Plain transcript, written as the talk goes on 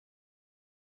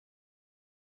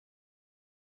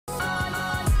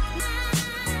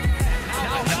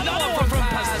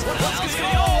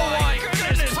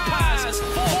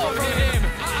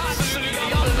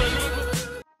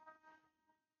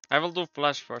I will do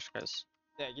flash first, guys.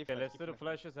 Yeah, give Okay, flash, let's give do the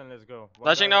flash. flashes and let's go.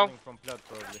 Flashing guy now. running from plat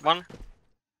probably.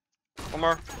 One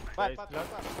more. Plat, Guys, plat,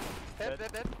 plat.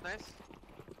 plat. Dead. Nice.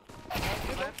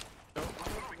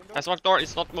 I smoke door.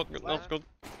 It's not good. Not good.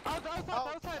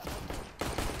 Outside.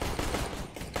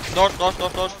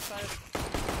 Doors.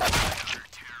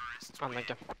 Oh my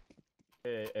god.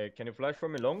 Can you flash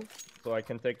from me long so I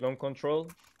can take long control?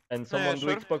 And someone do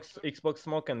sure. Xbox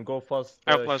smoke and go fast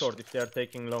I'll flash. short if they are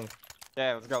taking long.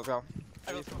 Yeah, let's go.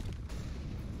 I will smoke.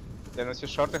 Then it's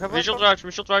just short. We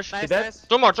should rush. Nice, dead? nice.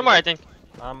 Two more, I think.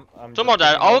 I'm Two more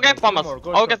there. taking I will long get and two Famas. more.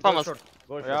 Go I will short, get go Famas. short,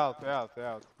 go Way short. out.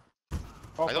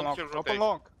 I Open don't long, feel open rotate.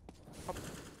 long.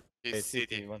 He's CT,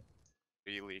 city, one.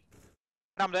 really.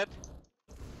 I'm dead.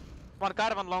 One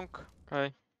car, one long.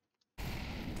 Okay.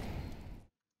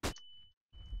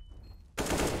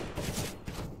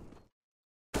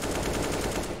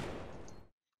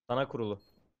 Sana kurulu.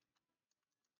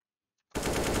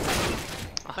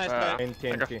 Nice Ah, play. NT.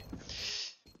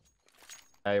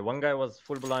 One guy was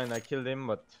full blind, I killed him,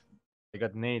 but I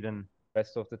got nade and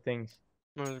rest of the things.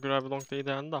 Nu skulle jag långt i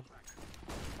det ända.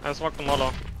 Jag smoked them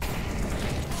all.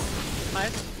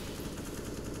 Nice.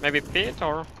 Maybe pit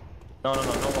or? No.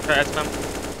 Okay, it's them.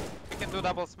 We can do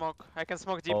double smoke. I can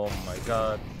smoke deep. Oh my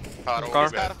god. Car Car. over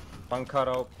bad. One car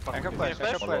out. I can flash,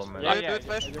 flash, I can flash. flash. man. Yeah, do it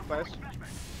flash. I do flash.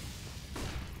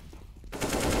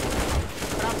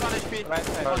 Ramp 1 HP. Right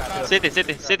side. One car. car.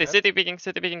 City picking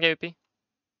AWP.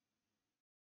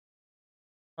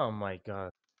 Oh my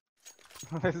god.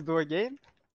 Let's do again.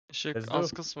 Işık Let's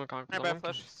az do. kısmı kanka. I buy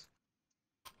flashes.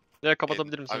 Ya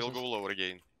kapatabilirim I will seni. go lower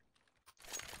again.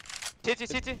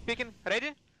 City. Picking.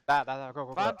 Ready? Da, go.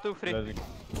 1, 2, 3. Let's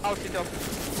go. Out city up.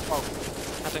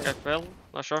 I think I failed.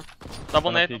 Not sure.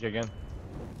 Double Gonna nade. peek again.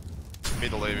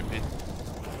 Middle AWP.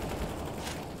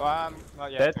 Oh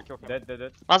yeah, Dead, I killed him.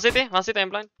 dead. One city, I'm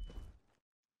blind.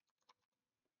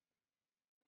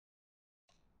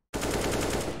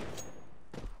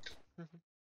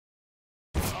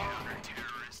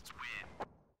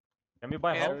 Can we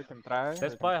buy Yeah, half? We can try.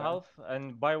 Let's buy half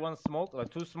and buy one smoke, like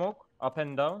two smoke, up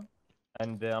and down.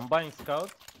 And I'm buying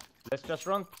scout. Let's just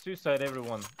run suicide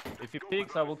everyone. If he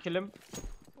peeks, I will kill him.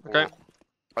 Okay.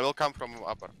 I will come from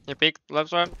upper. He peeked left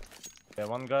side. Yeah,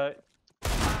 one guy.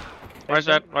 Right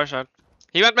side.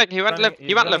 He went back, he went left,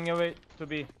 he went left. running away to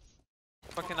B.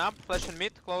 Fucking up. Flash in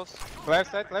mid. Close.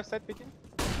 Left side picking.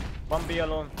 One B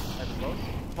alone. At close.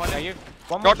 One in.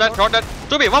 One more Short dead.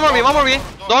 2B, one more B.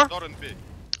 Door. Door and B.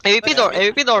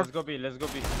 AWP door. Let's go B.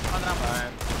 One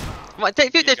ramp. Come on,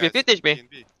 take 50 HP. B and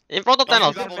B. In front of One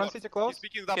tunnel. double One door. city close. He's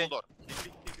picking double Okay. door. He's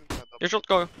picking double. You should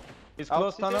go. He's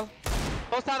close Out tunnel.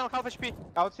 Close tunnel. Half HP.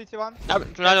 Out city one.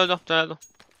 Tornado.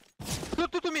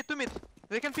 Two mid.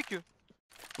 They can pick you.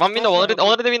 One window, already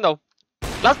the window.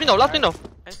 Last window.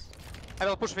 Nice. I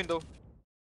will push window.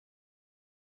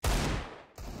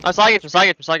 Sağa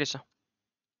geçtim.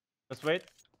 Just wait.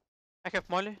 I have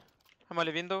molly. I'm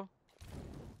molly window.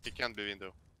 He can't be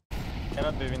window.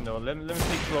 Cannot be window. Let me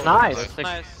take slow. Nice.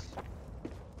 Nice.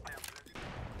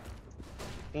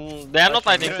 They are not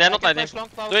lighting. I can flash long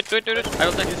cloud. Do it. I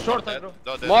will take He's it. short, Dead.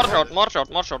 bro. Dead.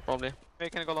 More short probably. We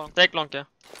can go long. Take long, yeah.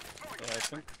 Yeah, I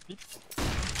think pit.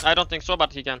 I don't think so,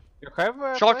 but he can. You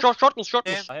have Short push.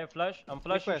 Yeah. I have flash. I'm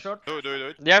flashing flash. short. Do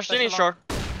it. They are still in short.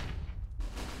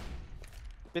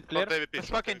 Pit clear. Not AWP. Let's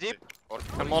short fucking AWP. deep. Or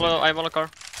I'm all a car.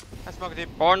 I smoke deep.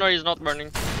 Corner is not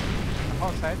burning.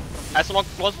 Outside. I smoke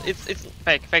close. It's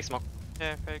fake smoke.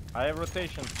 Yeah, fake. I have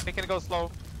rotation. We can go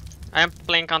slow. I am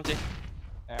playing Kanti.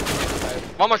 Yeah, outside.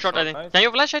 One more short, I think. Nice. Can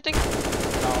you flash, I think?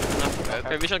 No.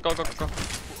 Okay, we should go.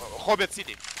 Hobbit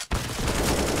City.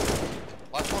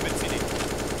 Last Hobbit City.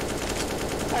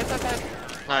 Side.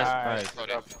 Nice.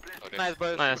 Sorry. Nice,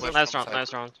 boys.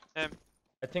 Nice round.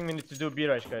 I think we need to do B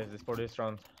rush, guys, for this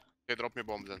round. Okay, drop me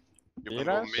bombs then. You B can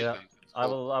go rush? mid Yeah.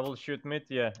 and I will shoot mid,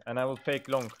 yeah, and I will fake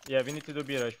long. Yeah, we need to do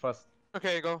B rush fast.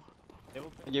 Okay, go.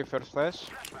 Give first flash.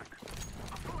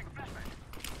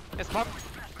 I smoke.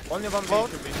 Only one B Close.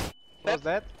 should be. Close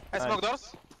that. I smoke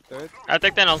doors. Do it. I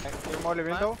take tunnel. Give molly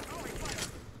window.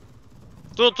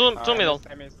 Two middle.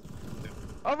 I missed.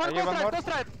 Oh, one I give one more. close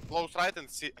right. close right and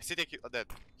city dead.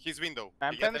 His window.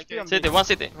 I'm He get finished AK. on City,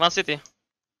 one city.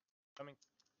 Coming.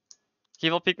 He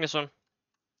will pick me soon.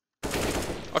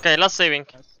 Okay, last saving.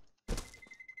 Nice.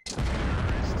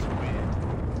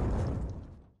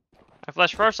 I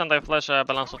flash first and I flash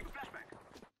balance.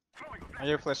 I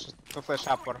give flash. Two flash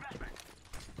upward.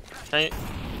 Can you...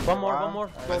 One more.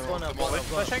 Close one up.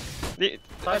 Flashing.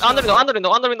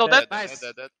 Under window dead. Nice.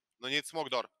 Dead. No, need smoke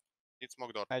door.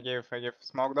 I give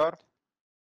smoke door.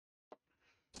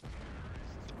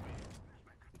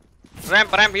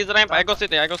 Ramp, ramp, he's ramp. I go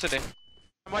city, I go city.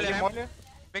 Molly, ramp. Molly.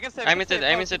 We can save. I'm we in can city,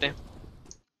 save I'm in both. city.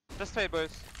 Just fade,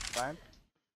 boys. Fine.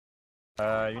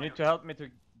 You need to help me to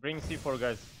bring C4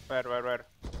 guys. Where?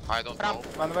 I don't Ramp.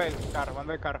 know. One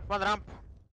way car. One ramp.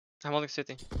 I'm holding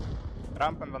city.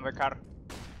 Ramp and one way car.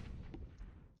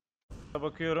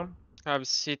 Bakıyorum. Abi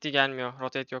city gelmiyor.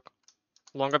 Rotate yok.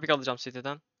 Long'a pick alacağım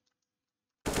city'den.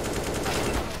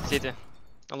 City.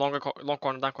 Long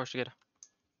corner'dan koştu geri.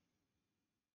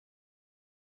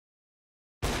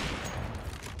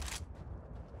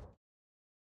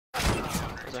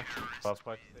 Güzel. Fast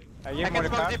fight. I I give can Molly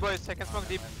smoke car. deep, boys. I can smoke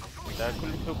deep. They're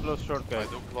too close short I guys.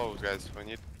 do close, guys. We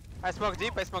need. I smoke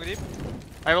deep. I smoke deep.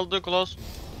 I will do close.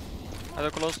 I do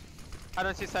close. I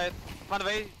don't see side. One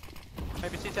way.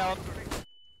 Maybe CT out.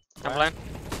 I'm blind.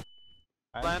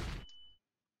 Fine. Plan.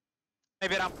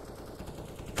 Maybe ramp.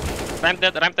 Ramp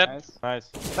dead, ramp dead. Nice. Nice.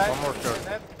 Side. One more short.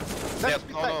 Dead. Yes,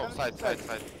 Side, no, side, side.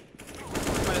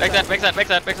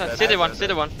 Backside. City one.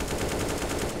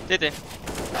 City.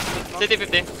 City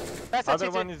 50. That's Other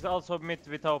CT. one is also mid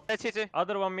with help. That's CT.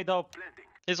 Other one mid help.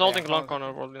 He's holding Yeah, long hold.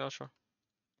 corner, probably not sure.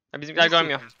 Bizimkiler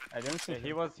görmüyor. I didn't see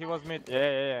He was mid.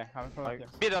 Yeah. I'm in front of Like- him.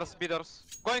 Beaters.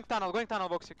 Going tunnel,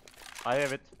 Woxic. I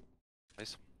have it.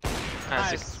 Nice.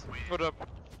 Nice. Good job.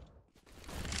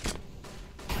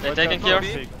 They're Watch taking out,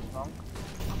 here. big.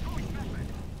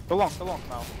 Too long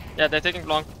now. Yeah, they're taking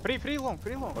long. Free long.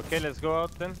 Okay, let's go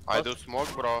out then. I do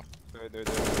smoke, bro. Do. I did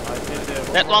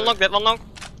the That one long.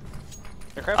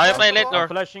 You have I flash play as late well?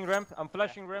 door. I'm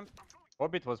flashing ramp.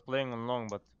 Orbit was playing on long,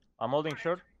 but I'm holding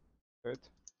short. Good.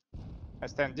 I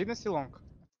stand. Didn't see long.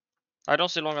 I don't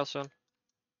see long as well.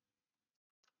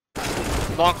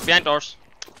 Long, behind doors.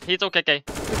 He took KK.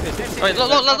 Wait,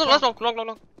 last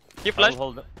long. He I'll flashed.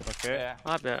 hold it. Okay. Yeah.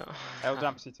 Abi. I'll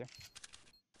jump city.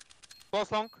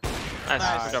 Close long. Nice,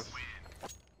 Nice. good job.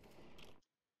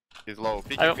 He's low.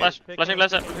 Pick I will him, flash. Pick Flashing him.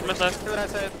 left side. Two right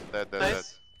side. Dead.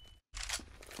 Nice.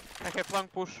 I have long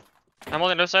push. I'm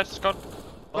holding left side, Scott.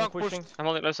 Long Long push. pushing. I'm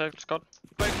holding left side, Scott.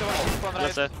 Going to one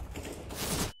Left right.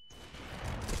 side.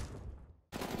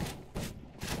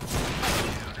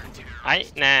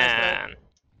 Aynen.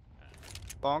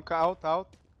 Long out.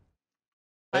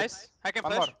 Nice. I can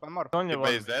One flash. more. Only The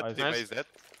one. base dead. I The see. Nice. base dead.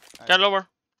 Gel lower.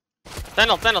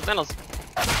 Tunnels. 3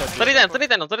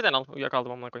 tunnel.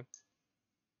 Uyuyakaldım amına koyayım.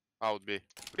 Out B.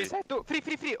 Free side. Two.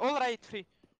 Free. All right. Free.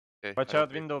 Okay, Watch I out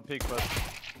don't window pick first.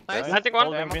 Nice. I think one.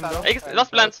 Holding window.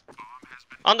 Last plant.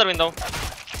 Under window.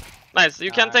 Nice.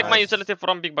 You can take my Nice. utility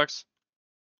from big box.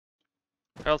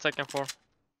 I'll take him 4.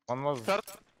 One was. Third.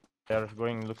 They're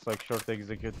going. Looks like short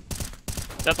execute.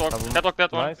 That work. Double.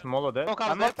 That one. Nice. Molo dead. Smoke out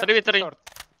One more. there. 3v3. Short.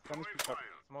 Finish with short.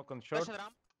 Smoke on short. Flash and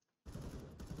ramp.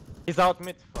 He's out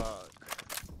mid. Fuck.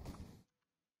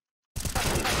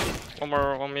 One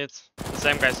more, 1 mid.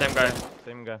 Same guy. Same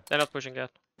guy. They're not pushing yet.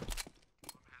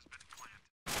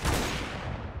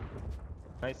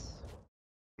 Nice.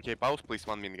 Okay, pause please.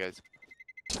 1 minute, guys.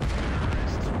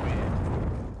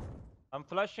 I'm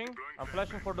flashing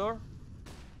for door.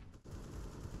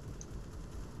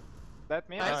 Let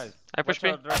me. Nice. I push B.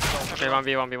 Watch out, drag down. Okay,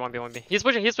 1v1. He's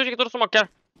pushing to the smoke, care.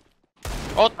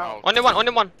 Oh, Out. only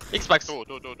one. Xbox. Two.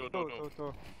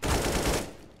 Two.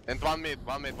 And one mid.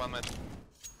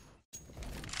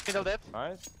 Middle dead.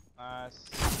 Nice. Nice.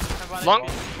 And one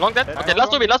Long dead. Dead. Okay,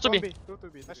 last 2B. Two to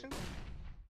be. Flashing.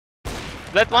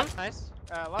 Dead one. Nice.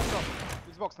 Last drop.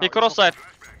 It's box now. He cross side.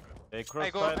 They cross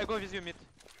I side. go with you mid.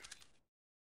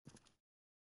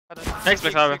 Next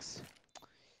back, abi.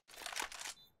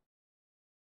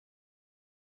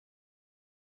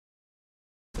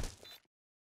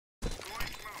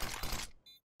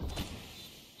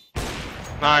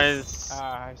 Nice.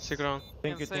 Nice. Sick round.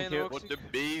 Thank you. Insane Thank you. work. Put the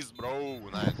base, bro.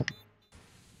 Nice.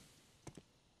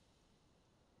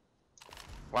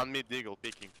 One mid deagle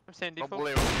picking. I'm saying default.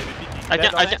 Probably maybe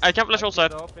picking. I can flash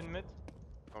outside. Open mid.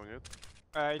 Oh, mid.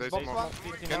 It's There's box more. one.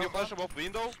 Can you flash above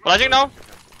window? Flashing now.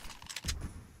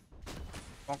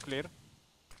 One clear.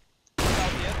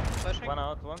 Out yet. Flashing. One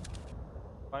out. One.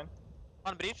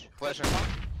 One breach. Flashing.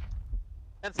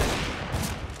 10 seconds.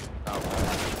 Out.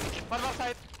 One more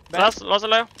side. Last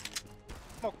alive.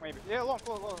 Smoke maybe. Yeah, long.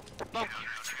 Long.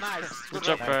 Nice. Good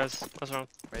job, guys. Last round.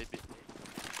 Maybe.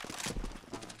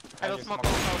 I will just smoke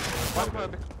smoke. house. One per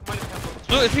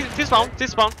molly cancel. T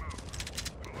spawn.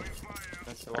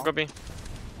 That's I go B.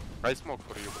 I smoke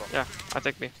for you, bro. Yeah, I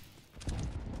take B.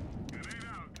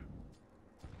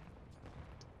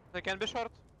 They can be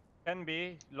short. Can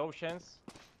be low chance.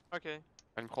 Okay.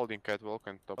 I'm holding catwalk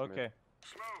and top mid. Okay.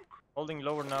 Holding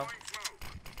lower now.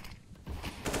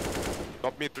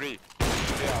 Top mid 3.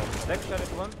 Left side is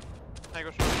one. I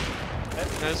go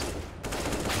short. Nice.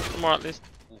 more at least.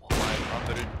 Mine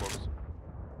under inbox.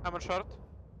 I'm on short.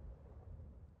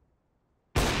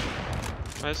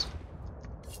 Nice.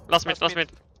 Last mid, last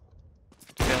mid.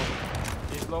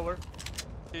 He's lower.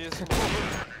 He is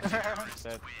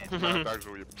Dead. Меня также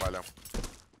уебали.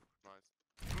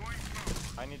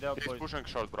 I need help, He's boys. pushing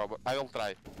short, bro. But I will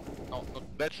try. No,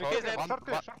 that short. Because One, Short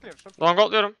clear, short clear, short clear. Long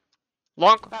ult diyorum.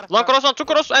 Long cross on, 2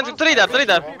 cross and 3 there, 3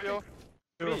 there.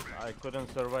 Two. I couldn't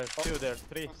survive. Two there.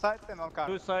 Three. Two side and one car.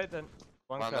 Two side and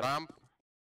one One car. ramp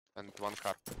and one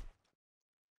car.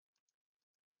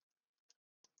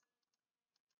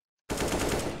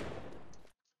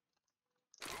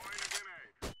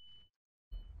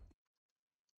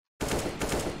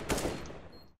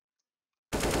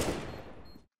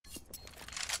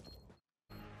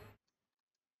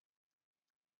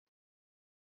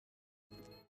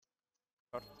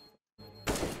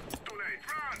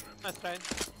 nice try.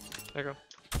 There you go.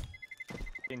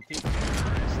 In T.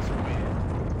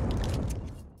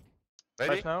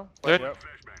 Ready? Flash now. Good. Yep.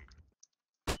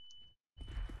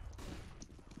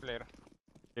 Clear.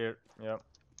 Here. Yeah.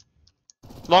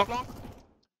 Long.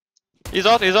 He's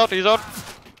out, he's out, he's out.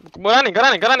 Running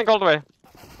all the way.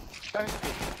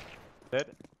 Dead.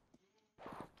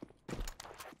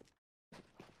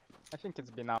 I think it's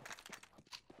been up.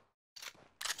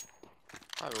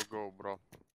 I will go, bro.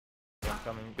 I'm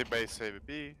coming. The base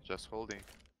AVP, just holding.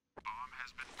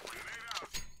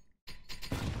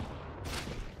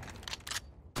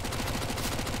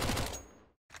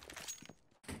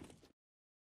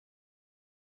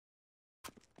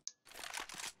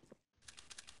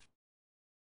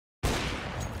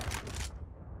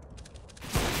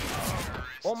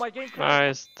 Oh my game.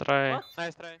 Nice try. What?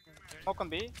 Nice try. Smoke on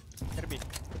B. Here B.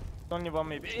 Only one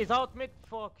maybe. He's out mid.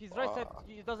 Fuck. He's right side.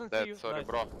 He doesn't see you. Dead, sorry, Nice.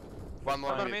 bro. One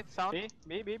more Under mid. mid, sound.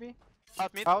 B.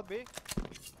 Out mid. Out B.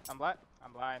 I'm blind.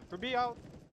 I'm blind. To B out.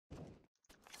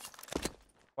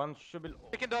 One should be.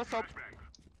 Picking door stop.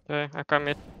 Okay, I come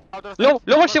mid. Outdoor Low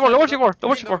steps. C4, lower C4, lower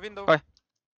Window, C4. window. Okay.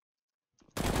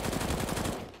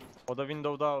 O da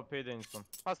window'da AWP'ydi en son.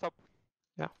 Last stop.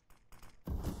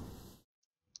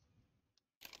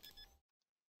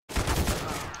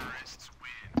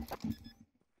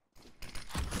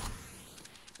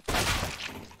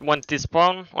 One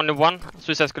T-spawn, only one.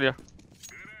 Suicide's clear.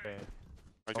 Okay.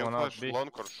 I can Someone out flash B. long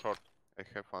or short. I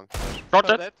have one flash. Short Short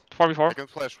dead, dead. 4v4. I can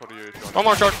flash for you if you want. One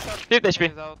more short. 50 HP.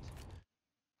 He's out.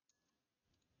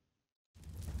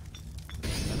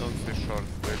 I don't see short.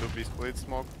 They do B split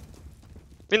smoke.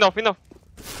 Window.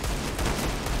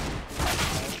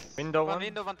 Window One one.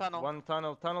 window, one tunnel. One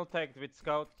tunnel. Tunnel tagged with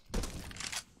scout.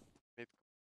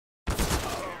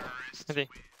 Ready.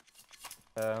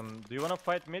 Do you wanna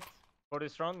fight mid for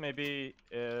this round? Maybe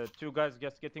two guys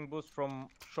just getting boost from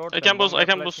short. I and can one boost, guy I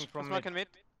can flashing boost. from mid. Smoking mid.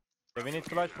 Yeah, we need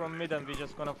flash from mid and we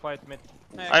just gonna fight mid.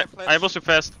 Yeah, can I flash. boost you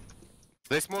fast.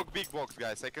 They smoke big box,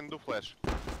 guys. I can do flash.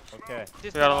 Okay.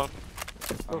 This We are tunnel. alone.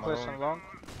 Two I'm flash alone. and long.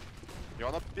 You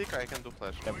wanna pick? I can do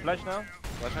flash. Can flash now?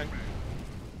 Flashing.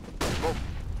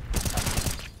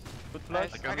 Good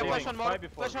flash. Nice. I can Waiting. flash on more, Five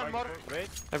before, flash on five more. before. Wait.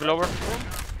 Maybe lower.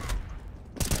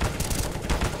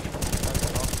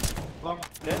 Long.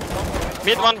 Dead.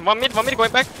 Mid one mid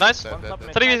going back. Nice. Dead, One dead, top dead.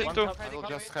 mid. 3v2. One top I mid. will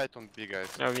just hide on B, guys.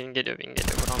 Yeah, win geliyor.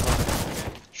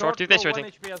 Short Zor dash low, waiting.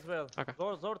 1 HP as well. Okay.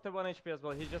 Zor to 1 HP as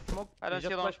well. He just smoked. I don't He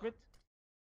just see long. flash mid.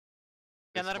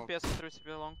 They Can smoke. RMPS through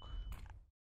CP long.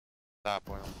 Да,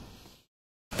 понял.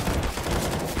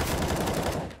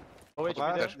 Oh, HP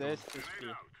Blind. there. This is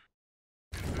B.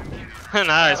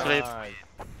 Nice played. Nice.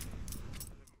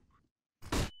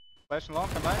 Flash and long.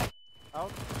 Come back.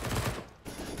 Out.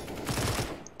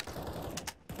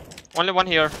 Only one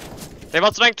here. They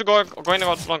were trying to going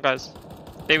about long, guys.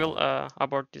 They will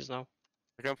abort this now.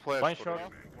 I can flash One for shot.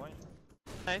 you. One.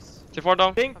 Nice. C4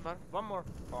 down. Ping. One more.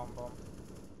 One more. Bomb.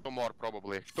 Two more,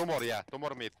 probably. Two more, yeah. Two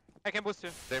more mid. I can boost you.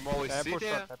 They molly I C. push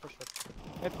Yeah. short.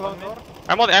 Mid close mid. door.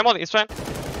 I'm on it. It's fine.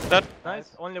 Nice.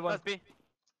 Only one. Last B.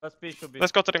 Last B should be.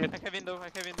 Let's go to the mid. I have window.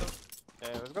 Yeah,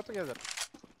 let's go together.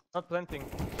 Not planting.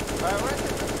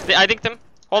 I dinked him.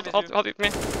 Hold Nice. with me.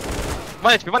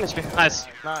 1 HP. Nice.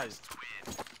 Nice.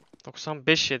 95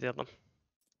 yedi adam.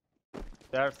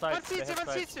 They are One side. They CT, have one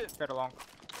side. CT. Very long.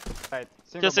 Side.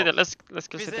 Single Kill city. box. Let's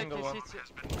kill Visit, city. Single one. CT.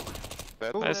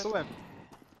 Dead. Two, Nice. two left.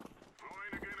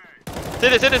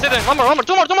 City. One more.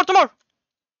 Two more.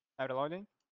 I'm reloading.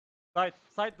 Side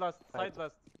last. Side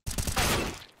last.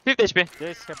 50 HP.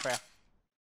 Yes, HP.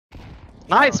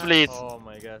 Nice bleed. Oh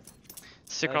my god.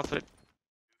 Sick Nice. round bleed.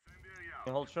 Can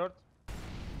you hold short?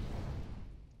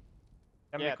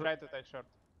 Can Yeah, be try to take short.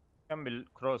 can be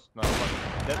crossed now.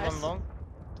 But that Nice. one long.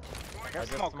 I I can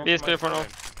just smoke. smoked B is my clear for now.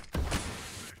 side.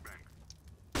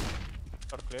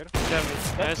 Short clear.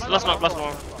 Nice. Last knock, last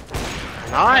knock.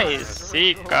 Nice!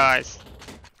 See, guys.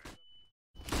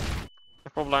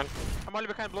 I'm full blind. I'm only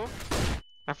behind blue.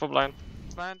 I'm full blind.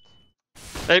 Blind.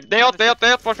 They out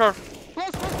for sure.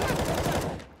 Close.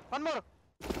 One more.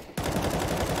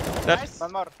 Dead. Nice.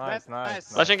 One more. Nice, Dead.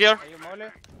 nice. Flashing here. Are you molly?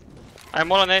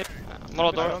 I'm all on A. More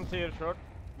I door. don't see your short.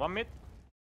 One mid.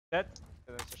 Dead.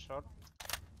 That's a short.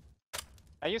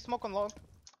 Are you smoke on long?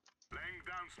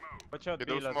 Watch out, They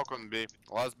B do last. smoke on B.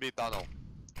 Last B tunnel.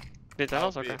 B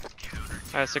tunnels? Okay.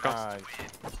 Nice, second. Nice.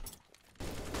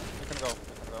 You can go.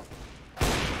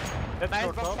 Dead Nice.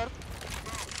 short, Box top. short.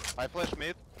 I flash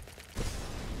mid.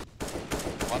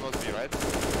 One was B, right?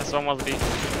 This one must be. Mid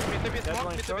to be Dead smoke.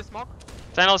 one Mid to short. be smoke.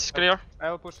 Tunnels is clear. I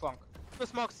will push long. 2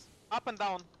 smokes. Up and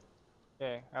down.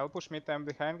 Okay, I will push mid. I'm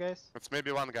behind, guys. It's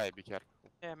maybe one guy, be careful.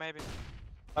 Yeah, maybe.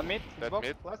 One mid. Dead Xbox.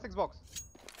 mid. Last Xbox.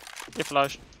 He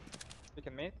flashed. We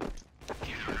can mid.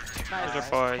 Good Nice.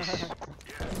 boys.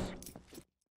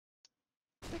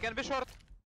 They can be short.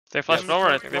 They flashed Yeah, lower, I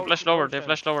short, think. They low, flashed low lower, they shot.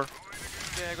 flashed lower.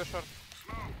 Yeah, go short.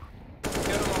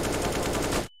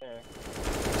 Okay.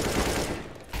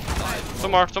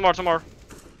 Two more.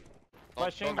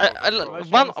 Flashing.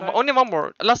 Only one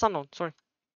more. Last unknown, sorry.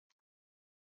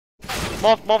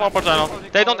 Both upper channel.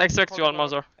 They don't expect you on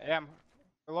Mother. I am.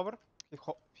 Lower.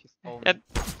 He's over. Yeah.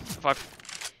 Fuck.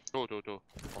 Two.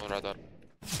 On radar.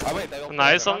 Ah wait, I don't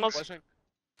Nice, flash. almost. Flashing.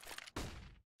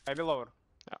 Maybe lower.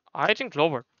 I think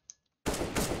lower.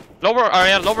 Lower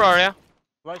area.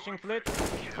 Flashing flit.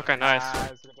 Okay, nice.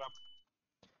 Good job.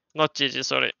 Not GG,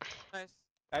 sorry. Nice.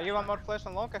 I give one more flash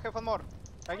on long. I have one more.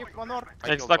 I give one more. I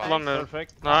It's killed like one. one minute.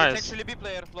 Perfect. It's Nice. actually B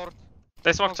player, Lord.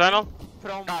 They smoke channel.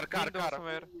 From Car. window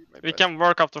somewhere. We can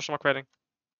work after smoke waiting.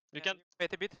 You Yeah, can.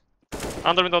 wait a bit.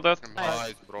 Under window dead.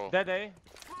 Nice, bro. Dead A.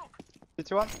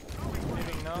 Hit one.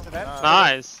 Hitting now. Is it dead?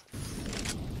 Nice.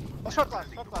 Oh, short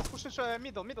last. Push it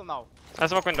middle now. I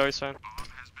smoke window, it's fine.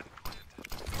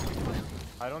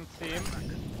 I don't see him.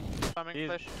 Coming He's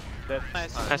flash. dead.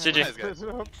 Nice. Nice GG. Nice, guys.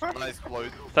 Nice,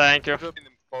 Floyd. Thank you.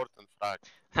 Important frag.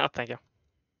 Thank you.